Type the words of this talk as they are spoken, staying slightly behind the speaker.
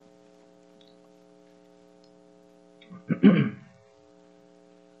In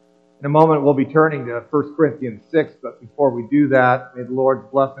a moment, we'll be turning to 1 Corinthians 6, but before we do that, may the Lord's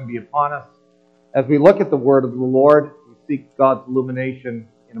blessing be upon us. As we look at the word of the Lord, we seek God's illumination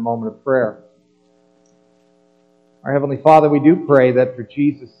in a moment of prayer. Our Heavenly Father, we do pray that for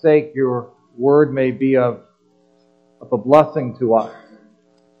Jesus' sake, your word may be of a blessing to us.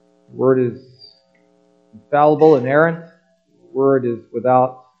 The word is infallible, inerrant. The word is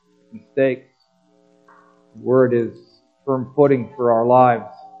without mistakes. The word is firm footing for our lives.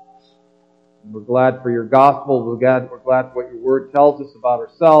 And we're glad for your gospel. We're glad for what your word tells us about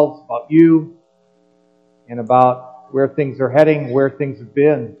ourselves, about you, and about where things are heading, where things have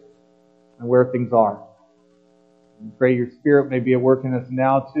been, and where things are. We pray your Spirit may be at work in us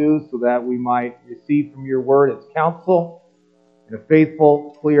now too, so that we might receive from your word its counsel in a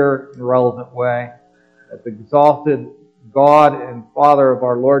faithful, clear, and relevant way. That the exalted God and Father of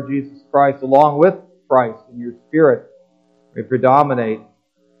our Lord Jesus Christ, along with Christ and your Spirit, may predominate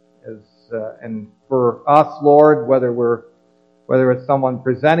and for us, Lord, whether it's someone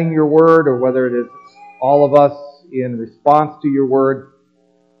presenting your word or whether it is all of us in response to your word,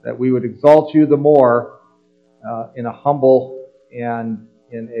 that we would exalt you the more in a humble and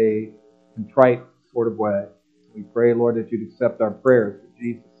in a contrite sort of way. We pray, Lord, that you'd accept our prayers in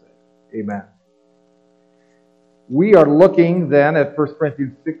Jesus' name. Amen. We are looking then at 1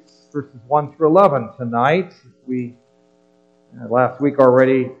 Corinthians 6, verses 1 through 11 tonight. We last week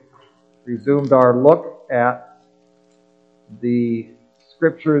already resumed our look at the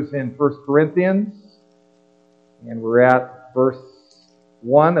scriptures in 1 Corinthians, and we're at verse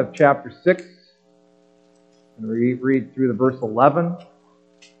 1 of chapter 6, and we read through the verse 11. 1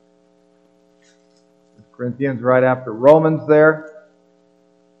 Corinthians right after Romans there.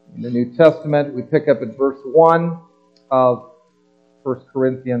 In the New Testament, we pick up at verse 1 of 1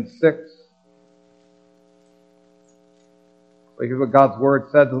 Corinthians 6. So here's what God's Word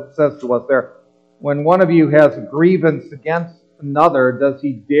says to us there. When one of you has a grievance against another, does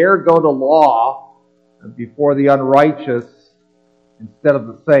he dare go to law before the unrighteous instead of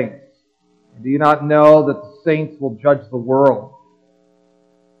the saints? Do you not know that the saints will judge the world?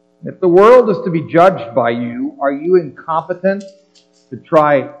 If the world is to be judged by you, are you incompetent to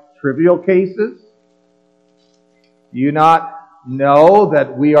try trivial cases? Do you not know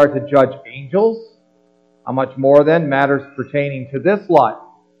that we are to judge angels? How much more then matters pertaining to this life?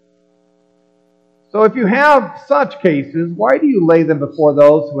 So if you have such cases, why do you lay them before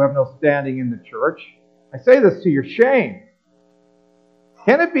those who have no standing in the church? I say this to your shame.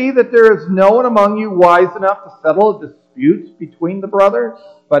 Can it be that there is no one among you wise enough to settle a dispute between the brothers,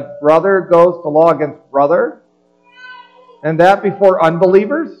 but brother goes to law against brother? And that before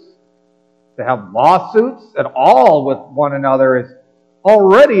unbelievers? To have lawsuits at all with one another is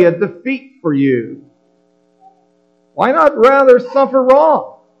already a defeat for you. Why not rather suffer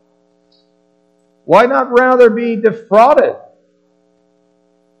wrong? Why not rather be defrauded?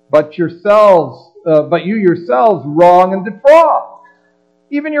 But you yourselves wrong and defraud,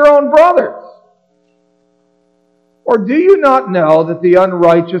 even your own brothers. Or do you not know that the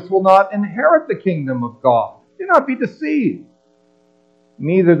unrighteous will not inherit the kingdom of God? Do not be deceived.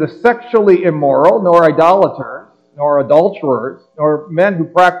 Neither the sexually immoral, nor idolaters, nor adulterers, nor men who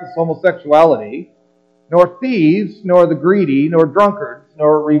practice homosexuality, nor thieves, nor the greedy, nor drunkards,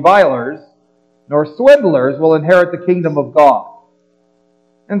 nor revilers, nor swindlers will inherit the kingdom of God.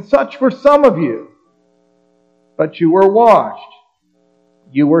 And such were some of you. But you were washed,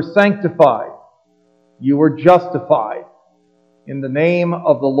 you were sanctified, you were justified in the name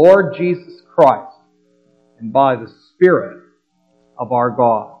of the Lord Jesus Christ and by the Spirit of our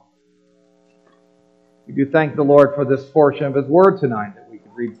God. We do thank the Lord for this portion of His Word tonight that we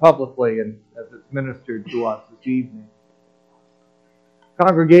could read publicly and as it's ministered to us this evening.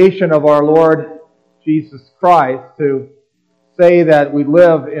 Congregation of our Lord Jesus Christ, to say that we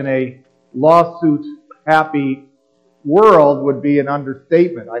live in a lawsuit-happy world would be an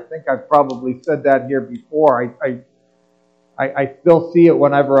understatement. I think I've probably said that here before. I still see it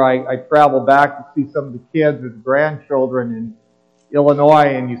whenever I travel back to see some of the kids with grandchildren in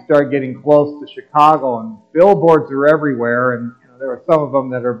Illinois, and you start getting close to Chicago, and billboards are everywhere, and there are some of them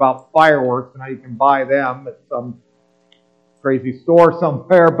that are about fireworks, and how you can buy them at some crazy store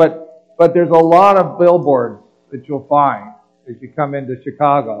somewhere, but there's a lot of billboards that you'll find as you come into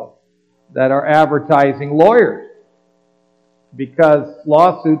Chicago that are advertising lawyers, because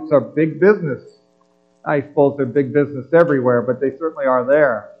lawsuits are big business. I suppose they're big business everywhere, but they certainly are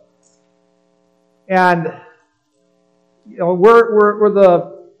there. And were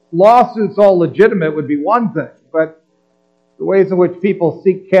the lawsuits all legitimate would be one thing, but the ways in which people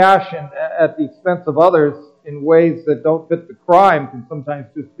seek cash and at the expense of others in ways that don't fit the crime can sometimes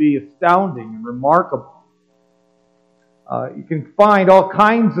just be astounding and remarkable. You can find all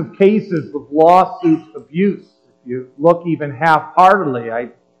kinds of cases of lawsuit abuse. If you look even half-heartedly,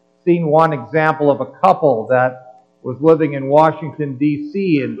 I've seen one example of a couple that was living in Washington,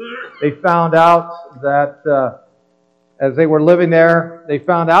 D.C., and they found out that as they were living there, they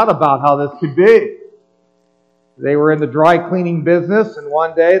found out about how this could be. They were in the dry cleaning business, and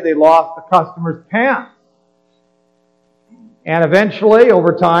one day they lost the customer's pants. And eventually,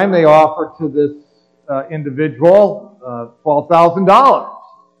 over time, they offered to this individual $12,000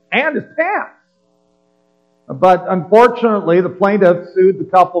 and his pants. But unfortunately, the plaintiff sued the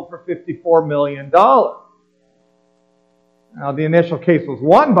couple for $54 million. Now, the initial case was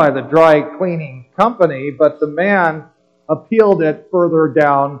won by the dry cleaning company, but the man appealed it further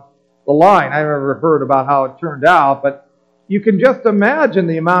down the line. I never heard about how it turned out, but you can just imagine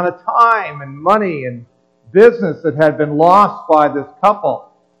the amount of time and money and business that had been lost by this couple.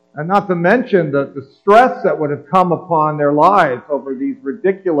 And not to mention the stress that would have come upon their lives over these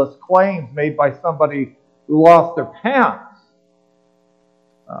ridiculous claims made by somebody who lost their pants.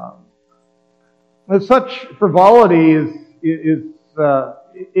 Such frivolity is the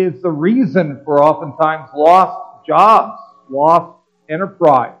reason for oftentimes lost jobs, lost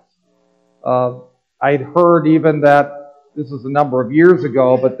enterprise. I'd heard even that, this was a number of years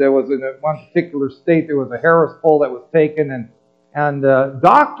ago, but there was in one particular state, there was a Harris poll that was taken, and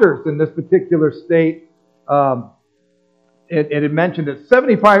doctors in this particular state, it had mentioned that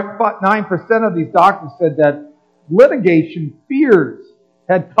 79% of these doctors said that litigation fears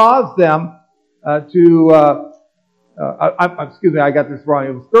had caused them excuse me, I got this wrong.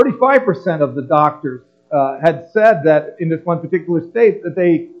 It was 35% of the doctors had said that in this one particular state that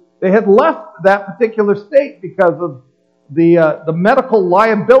they had left that particular state because of the medical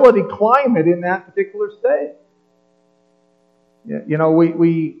liability climate in that particular state. You know,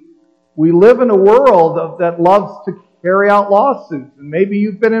 we live in a world that loves to carry out lawsuits, and maybe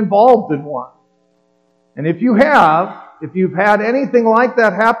you've been involved in one. And if you've had anything like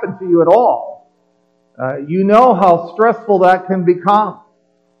that happen to you at all, you know how stressful that can become.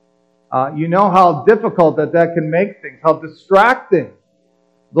 You know how difficult that can make things, how distracting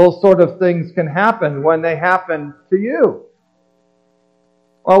those sort of things can happen when they happen to you.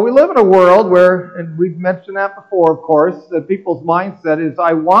 Well, we live in a world where, and we've mentioned that before, of course, that people's mindset is,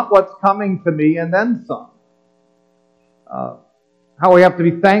 I want what's coming to me and then some. How we have to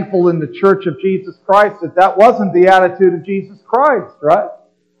be thankful in the Church of Jesus Christ that wasn't the attitude of Jesus Christ, right?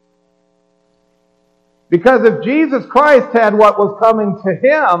 Because if Jesus Christ had what was coming to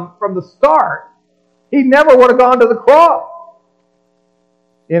Him from the start, He never would have gone to the cross,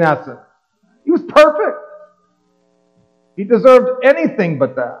 in essence. He was perfect. He deserved anything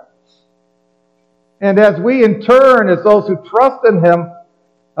but that. And as we in turn, as those who trust in Him,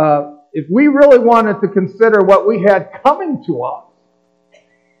 if we really wanted to consider what we had coming to us,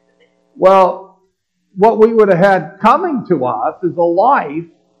 well, what we would have had coming to us is a life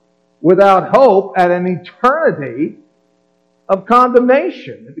without hope and an eternity of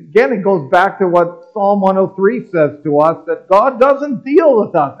condemnation. Again, it goes back to what Psalm 103 says to us, that God doesn't deal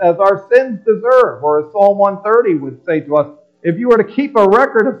with us as our sins deserve. Or as Psalm 130 would say to us, if you were to keep a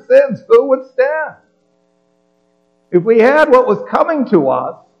record of sins, who would stand? If we had what was coming to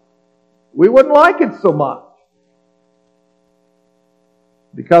us, we wouldn't like it so much.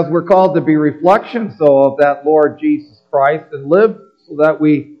 Because we're called to be reflections, though, of that Lord Jesus Christ and live so that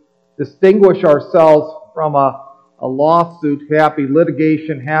we distinguish ourselves from a lawsuit-happy,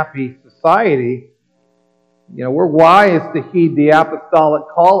 litigation-happy society. You know, we're wise to heed the apostolic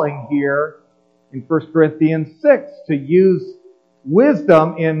calling here in 1 Corinthians 6 to use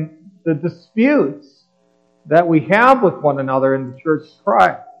wisdom in the disputes that we have with one another in the Church of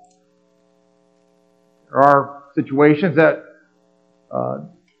Christ. There are situations that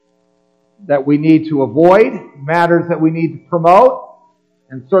we need to avoid, matters that we need to promote,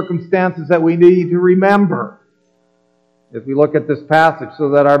 and circumstances that we need to remember as we look at this passage,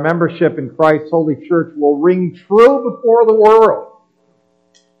 so that our membership in Christ's holy church will ring true before the world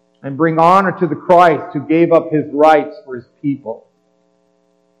and bring honor to the Christ who gave up His rights for His people.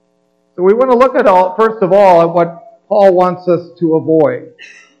 So we want to look at first of all, at what Paul wants us to avoid.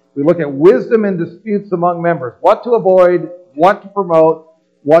 We look at wisdom in disputes among members. What to avoid, what to promote,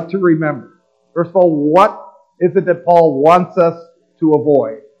 what to remember. First of all, what is it that Paul wants us to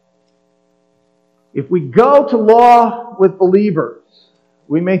avoid? If we go to law with believers,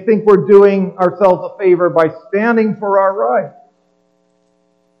 we may think we're doing ourselves a favor by standing for our rights.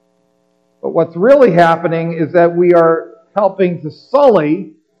 But what's really happening is that we are helping to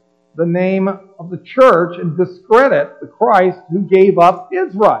sully the name of the church and discredit the Christ who gave up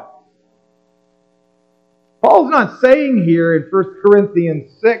his rights. Paul's not saying here in 1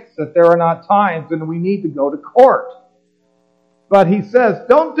 Corinthians 6 that there are not times when we need to go to court. But he says,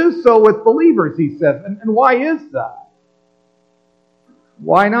 don't do so with believers, he says. And why is that?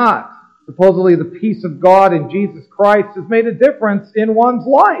 Why not? Supposedly the peace of God in Jesus Christ has made a difference in one's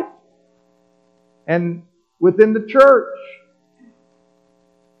life and within the church.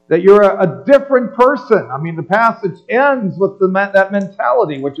 That you're a different person. I mean, the passage ends with that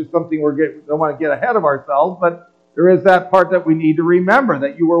mentality, which is something we don't want to get ahead of ourselves, but there is that part that we need to remember,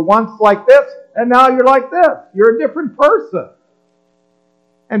 that you were once like this, and now you're like this. You're a different person.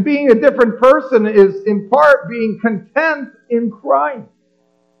 And being a different person is, in part, being content in Christ.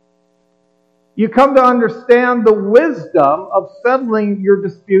 You come to understand the wisdom of settling your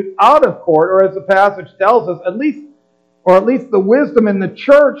dispute out of court, or as the passage tells us, at least the wisdom in the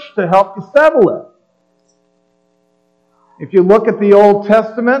church to help you settle it. If you look at the Old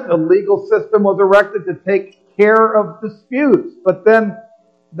Testament, a legal system was erected to take care of disputes. But then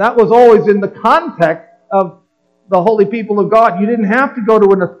that was always in the context of the holy people of God. You didn't have to go to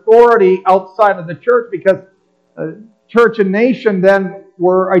an authority outside of the church because church and nation then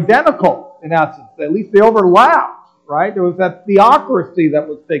were identical in essence. At least they overlapped, right? There was that theocracy that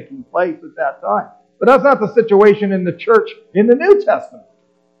was taking place at that time. But that's not the situation in the church in the New Testament.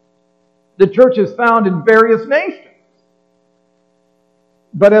 The church is found in various nations.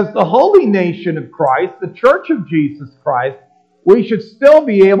 But as the holy nation of Christ, the church of Jesus Christ, we should still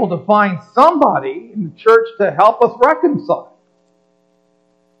be able to find somebody in the church to help us reconcile.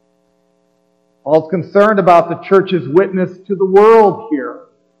 Paul's concerned about the church's witness to the world here.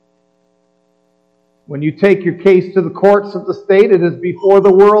 When you take your case to the courts of the state, it is before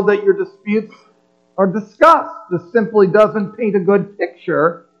the world that your disputes are discussed. This simply doesn't paint a good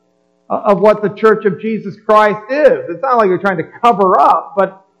picture of what the Church of Jesus Christ is. It's not like you're trying to cover up,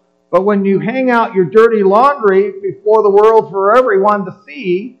 but when you hang out your dirty laundry before the world for everyone to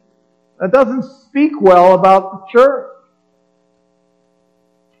see, that doesn't speak well about the church.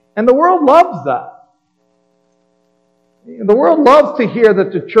 And the world loves that. The world loves to hear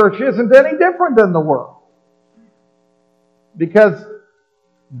that the church isn't any different than the world. Because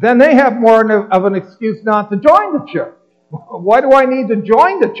then they have more of an excuse not to join the church. Why do I need to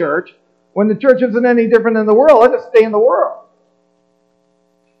join the church when the church isn't any different than the world? I just stay in the world.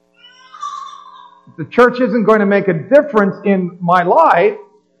 If the church isn't going to make a difference in my life,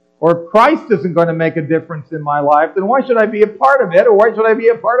 or if Christ isn't going to make a difference in my life, then why should I be a part of it, or why should I be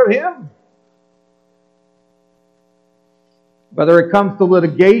a part of Him? Whether it comes to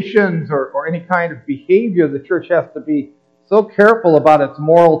litigations or any kind of behavior, the church has to be so careful about its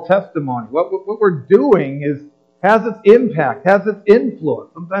moral testimony. What we're doing has its impact, has its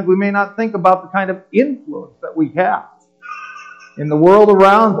influence. Sometimes we may not think about the kind of influence that we have in the world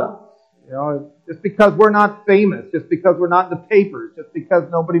around us. You know, just because we're not famous, just because we're not in the papers, just because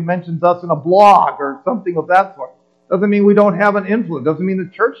nobody mentions us in a blog or something of that sort, doesn't mean we don't have an influence. Doesn't mean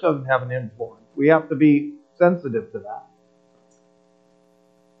the church doesn't have an influence. We have to be sensitive to that.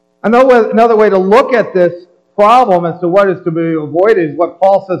 Another way to look at this problem as to what is to be avoided is what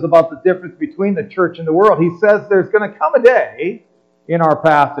Paul says about the difference between the church and the world. He says there's going to come a day in our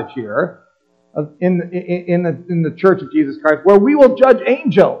passage here, in the church of Jesus Christ, where we will judge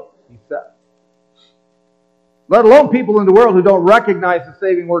angels, he says. Let alone people in the world who don't recognize the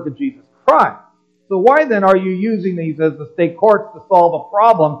saving work of Jesus Christ. So why then are you using these as the state courts to solve a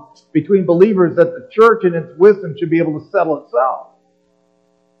problem between believers that the church in its wisdom should be able to settle itself?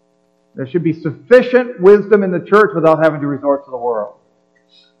 There should be sufficient wisdom in the church without having to resort to the world.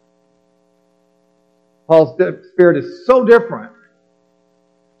 Paul's spirit is so different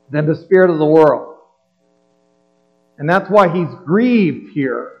than the spirit of the world. And that's why he's grieved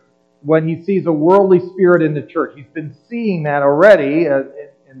here when he sees a worldly spirit in the church. He's been seeing that already, as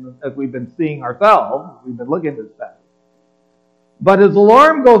we've been seeing ourselves. We've been looking at this passage. But his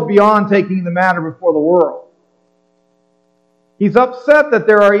alarm goes beyond taking the matter before the world. He's upset that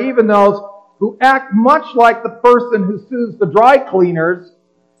there are even those who act much like the person who sues the dry cleaners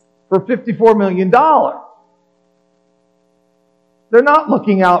for $54 million. They're not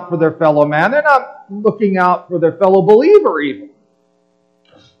looking out for their fellow man. They're not looking out for their fellow believer even.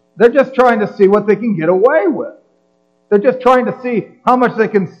 They're just trying to see what they can get away with. They're just trying to see how much they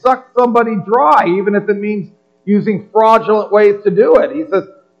can suck somebody dry, even if it means using fraudulent ways to do it. He says,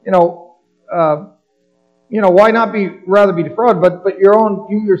 why not rather be defrauded, but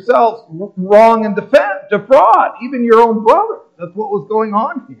you yourselves wrong and defraud, even your own brother. That's what was going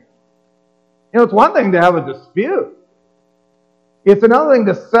on here. It's one thing to have a dispute. It's another thing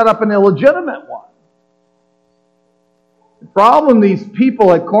to set up an illegitimate one. The problem these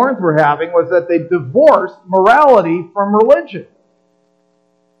people at Corinth were having was that they divorced morality from religion.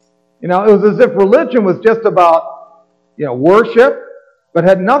 It was as if religion was just about, worship, but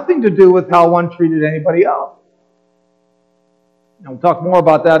had nothing to do with how one treated anybody else. We'll talk more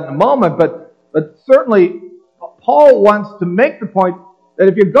about that in a moment, but certainly Paul wants to make the point that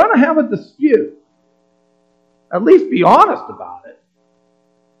if you're going to have a dispute, at least be honest about it.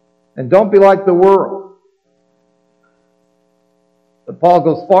 And don't be like the world. But Paul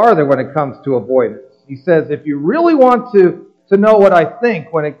goes farther when it comes to avoidance. He says, if you really want to know what I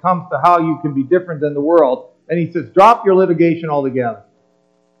think when it comes to how you can be different than the world, then he says, drop your litigation altogether.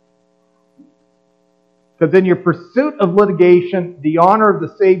 Because in your pursuit of litigation, the honor of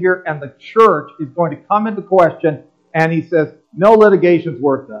the Savior and the church is going to come into question, and he says, no litigation's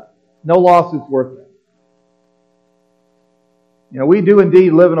worth that. No lawsuit's worth that. We do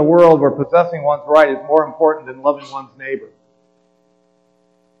indeed live in a world where possessing one's right is more important than loving one's neighbor.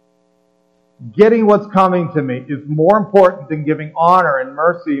 Getting what's coming to me is more important than giving honor and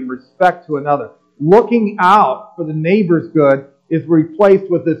mercy and respect to another. Looking out for the neighbor's good is replaced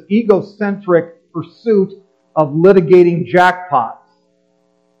with this egocentric pursuit of litigating jackpots.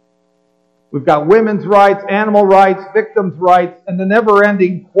 We've got women's rights, animal rights, victims' rights, and the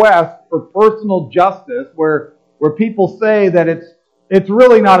never-ending quest for personal justice where people say that it's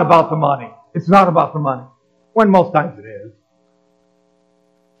really not about the money. It's not about the money. When most times it is.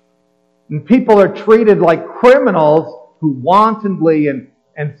 And people are treated like criminals who wantonly and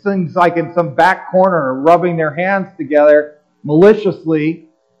things like in some back corner are rubbing their hands together maliciously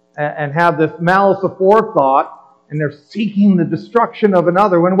and have this malice aforethought, and they're seeking the destruction of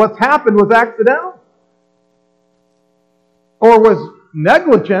another when what's happened was accidental. Or was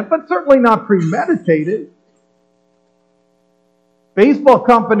negligent, but certainly not premeditated. Baseball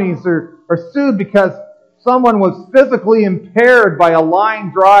companies are sued because someone was physically impaired by a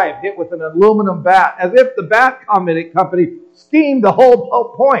line drive hit with an aluminum bat, as if the bat company schemed the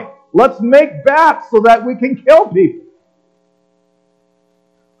whole point. Let's make bats so that we can kill people.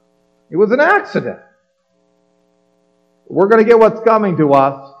 It was an accident. We're going to get what's coming to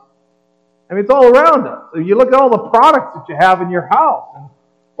us. It's all around us. So you look at all the products that you have in your house,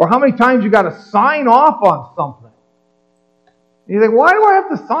 or how many times you got to sign off on something. And you think, why do I have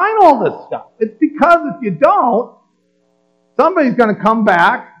to sign all this stuff? It's because if you don't, somebody's going to come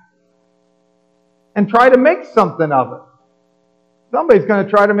back and try to make something of it. Somebody's going to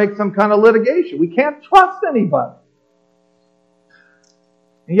try to make some kind of litigation. We can't trust anybody.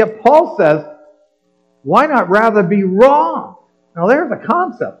 And yet Paul says, why not rather be wrong? Now there's a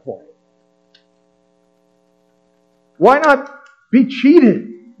concept for you. Why not be cheated?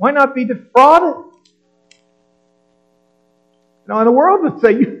 Why not be defrauded? And the world would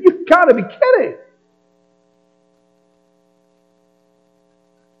say, you've got to be kidding.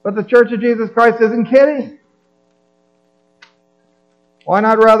 But the Church of Jesus Christ isn't kidding. Why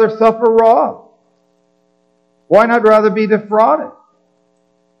not rather suffer wrong? Why not rather be defrauded?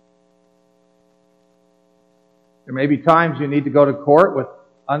 There may be times you need to go to court with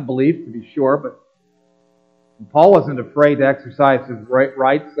unbelief, to be sure, but Paul wasn't afraid to exercise his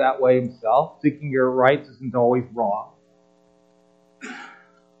rights that way himself. Seeking your rights isn't always wrong.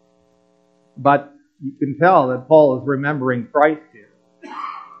 But you can tell that Paul is remembering Christ here.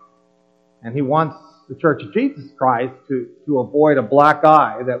 And he wants the Church of Jesus Christ to avoid a black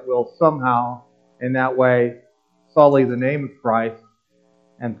eye that will somehow, in that way, sully the name of Christ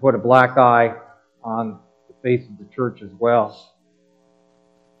and put a black eye on the face of the church as well.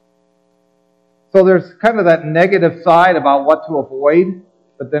 So there's kind of that negative side about what to avoid,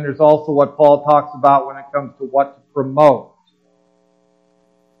 but then there's also what Paul talks about when it comes to what to promote.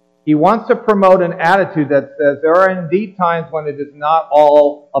 He wants to promote an attitude that says there are indeed times when it is not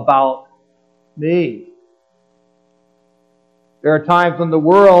all about me. There are times when the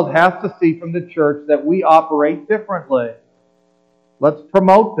world has to see from the church that we operate differently. Let's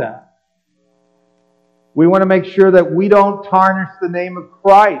promote that. We want to make sure that we don't tarnish the name of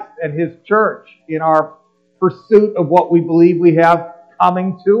Christ and His church in our pursuit of what we believe we have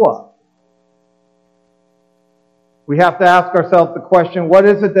coming to us. We have to ask ourselves the question, what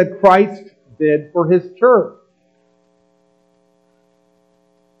is it that Christ did for His church?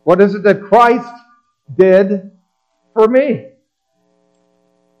 What is it that Christ did for me?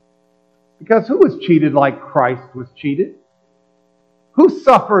 Because who was cheated like Christ was cheated? Who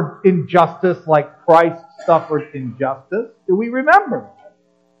suffered injustice like Christ suffered injustice? Do we remember that?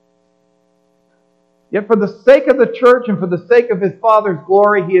 Yet for the sake of the church and for the sake of His Father's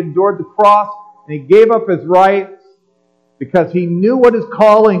glory, He endured the cross and He gave up His rights because he knew what his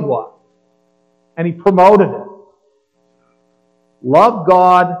calling was, and he promoted it. Love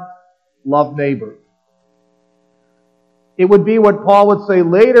God, love neighbor. It would be what Paul would say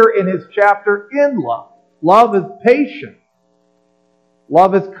later in his chapter in love. Love is patient.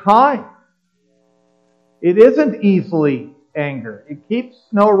 Love is kind. It isn't easily angered. It keeps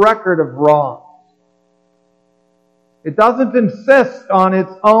no record of wrongs. It doesn't insist on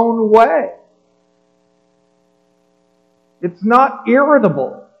its own way. It's not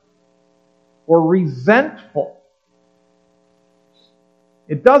irritable or resentful.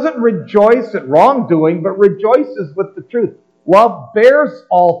 It doesn't rejoice at wrongdoing, but rejoices with the truth. Love bears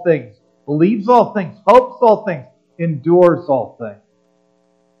all things, believes all things, hopes all things, endures all things.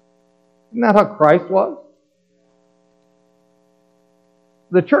 Isn't that how Christ was?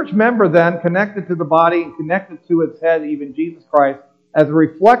 The church member then, connected to the body and connected to its head, even Jesus Christ, as a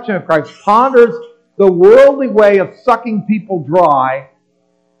reflection of Christ, ponders the worldly way of sucking people dry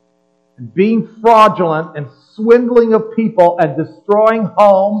and being fraudulent and swindling of people and destroying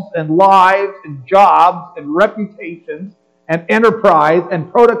homes and lives and jobs and reputations and enterprise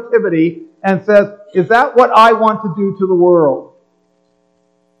and productivity, and says, is that what I want to do to the world?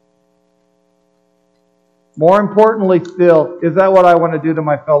 More importantly still, is that what I want to do to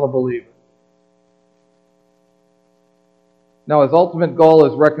my fellow believers? No, his ultimate goal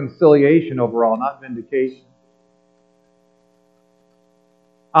is reconciliation overall, not vindication.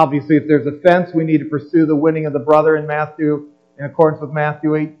 Obviously, if there's offense, we need to pursue the winning of the brother in accordance with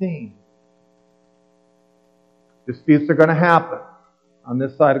Matthew 18. Disputes are going to happen on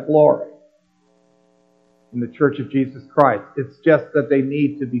this side of glory in the Church of Jesus Christ. It's just that they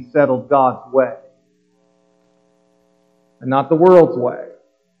need to be settled God's way and not the world's way.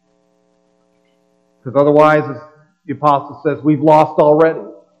 Because otherwise, as the apostle says, we've lost already.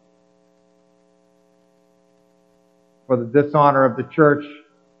 For the dishonor of the church,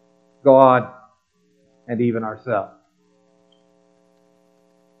 God, and even ourselves.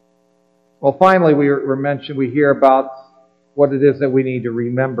 Well, finally, we hear about what it is that we need to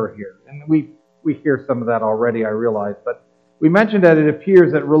remember here. And we hear some of that already, I realize. But we mentioned that it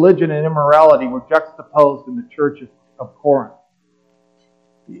appears that religion and immorality were juxtaposed in the church of Corinth.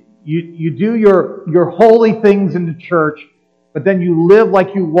 You do your holy things in the church, but then you live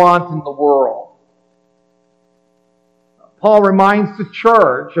like you want in the world. Paul reminds the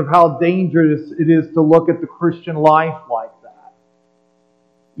church of how dangerous it is to look at the Christian life like that.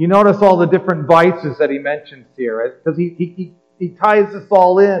 You notice all the different vices that he mentions here, because he ties this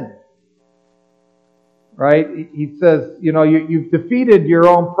all in. Right? He says, you've defeated your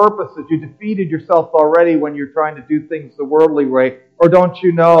own purposes. You defeated yourself already when you're trying to do things the worldly way. Or don't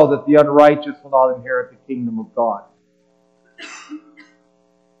you know that the unrighteous will not inherit the kingdom of God?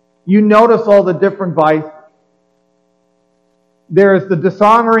 You notice all the different vices. There is the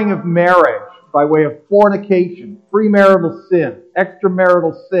dishonoring of marriage by way of fornication, premarital sin,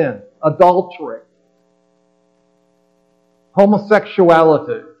 extramarital sin, adultery,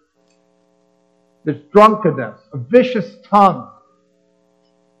 homosexuality. There's drunkenness, a vicious tongue,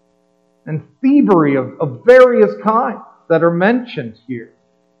 and thievery of various kinds that are mentioned here.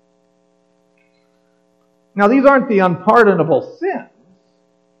 Now, these aren't the unpardonable sins.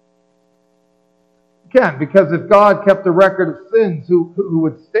 Again, because if God kept a record of sins, who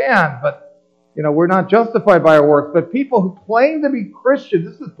would stand? But, we're not justified by our works. But people who claim to be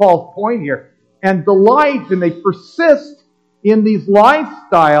Christians, this is Paul's point here, and delight and they persist in these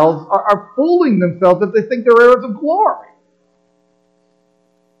lifestyles are fooling themselves if they think they're heirs of glory.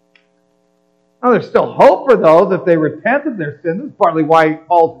 Now, there's still hope for those if they repent of their sins. This is partly why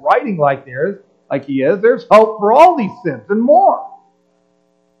Paul's writing like he is. There's hope for all these sins and more.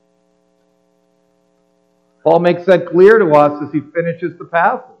 Paul makes that clear to us as he finishes the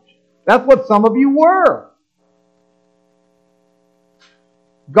passage. That's what some of you were.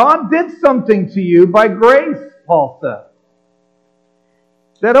 God did something to you by grace, Paul says,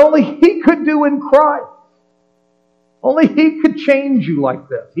 that only He could do in Christ. Only He could change you like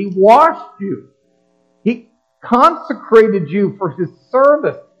this. He washed you. He consecrated you for His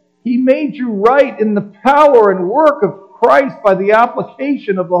service. He made you right in the power and work of Christ by the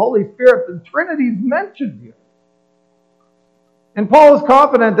application of the Holy Spirit. The Trinity is mentioned here. And Paul is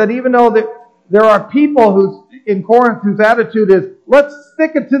confident that even though there are people in Corinth whose attitude is, let's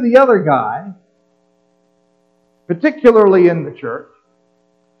stick it to the other guy, particularly in the church,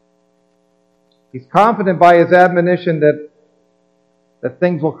 he's confident by his admonition that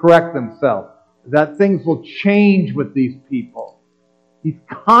things will correct themselves, that things will change with these people. He's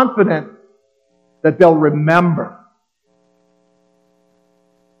confident that they'll remember.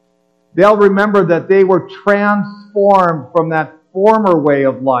 They'll remember that they were transformed transformed from that former way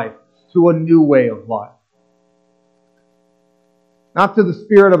of life to a new way of life. Not to the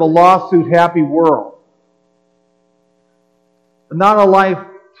spirit of a lawsuit happy world. But not a life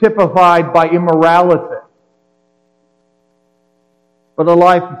typified by immorality. But a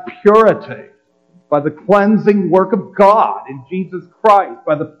life of purity by the cleansing work of God in Jesus Christ,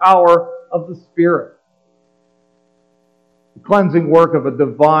 by the power of the Spirit. The cleansing work of a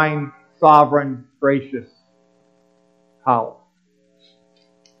divine, sovereign, gracious power.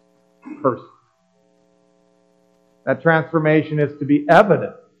 Person. That transformation is to be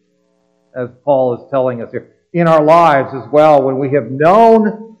evident, as Paul is telling us here, in our lives as well, when we have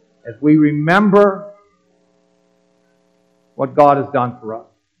known, as we remember what God has done for us.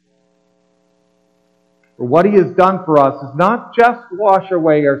 For what He has done for us is not just wash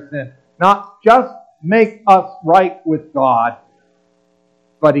away our sin, not just make us right with God,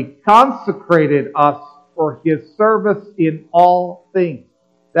 but He consecrated us for His service in all things.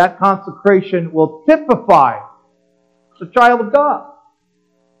 That consecration will typify the child of God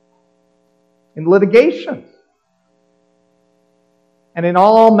in litigations and in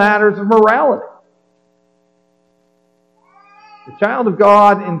all matters of morality. The child of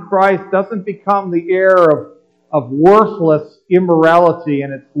God in Christ doesn't become the heir of worthless immorality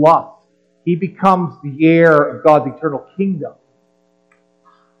and its lust. He becomes the heir of God's eternal kingdom,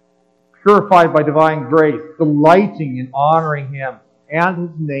 purified by divine grace, delighting in honoring Him and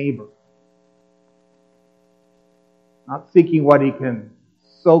his neighbor. Not seeking what he can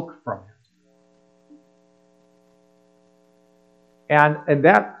soak from him. And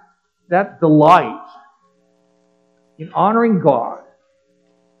that delight in honoring God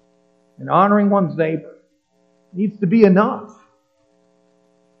and honoring one's neighbor needs to be enough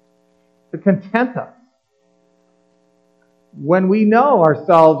to content us when we know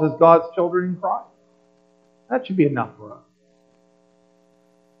ourselves as God's children in Christ. That should be enough for us.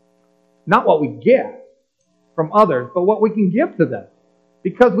 Not what we get from others, but what we can give to them.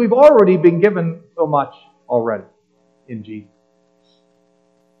 Because we've already been given so much already in Jesus.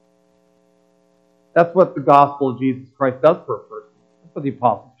 That's what the gospel of Jesus Christ does for a person. That's what the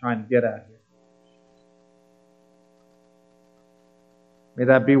apostle's trying to get at here. May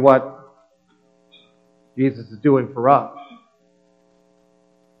that be what Jesus is doing for us,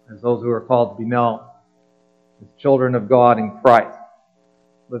 as those who are called to be known as children of God in Christ,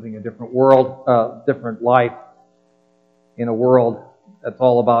 living a different world, different life in a world that's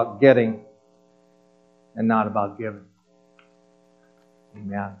all about getting and not about giving.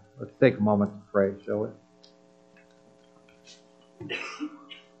 Amen. Let's take a moment to pray, shall we?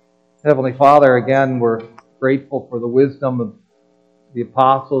 Heavenly Father, again, we're grateful for the wisdom of the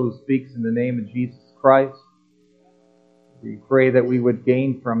apostle who speaks in the name of Jesus Christ. We pray that we would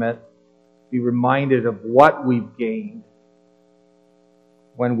gain from it, be reminded of what we've gained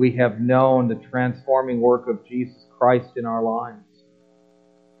when we have known the transforming work of Jesus Christ in our lives.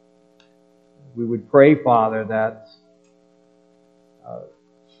 We would pray, Father, that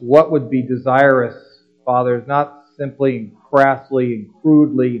what would be desirous, Father, is not simply and crassly and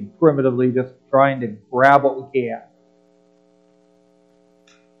crudely and primitively just trying to grab what we can,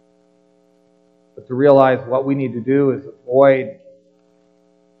 but to realize what we need to do is avoid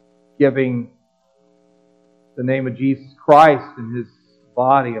giving the name of Jesus Christ and His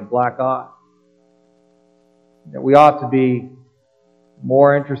body a black eye. That we ought to be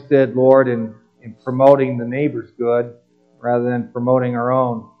more interested, Lord, in promoting the neighbor's good rather than promoting our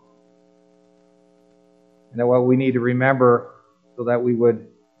own. And that what we need to remember so that we would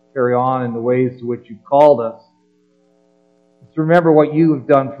carry on in the ways to which You've called us is to remember what You have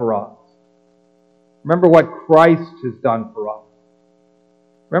done for us. Remember what Christ has done for us.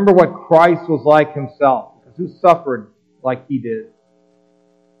 Remember what Christ was like Himself, because who suffered like He did?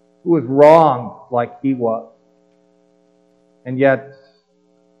 Who was wronged like He was? And yet,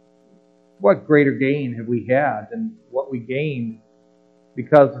 what greater gain have we had than what we gained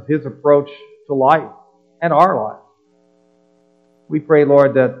because of His approach to life and our life? We pray,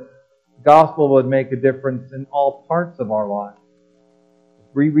 Lord, that the gospel would make a difference in all parts of our lives.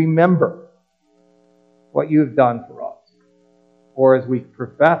 We remember what You have done for us, or as we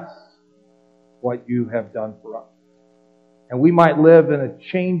profess what You have done for us. And we might live in a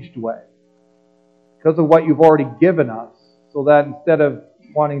changed way because of what You've already given us, so that instead of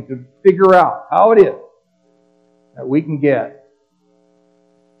wanting to figure out how it is that we can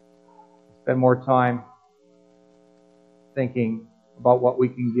spend more time thinking about what we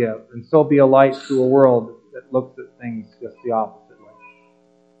can give, and so be a light to a world that looks at things just the opposite way.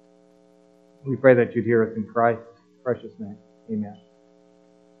 We pray that You'd hear us in Christ's precious name. Amen.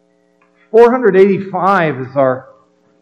 485 is our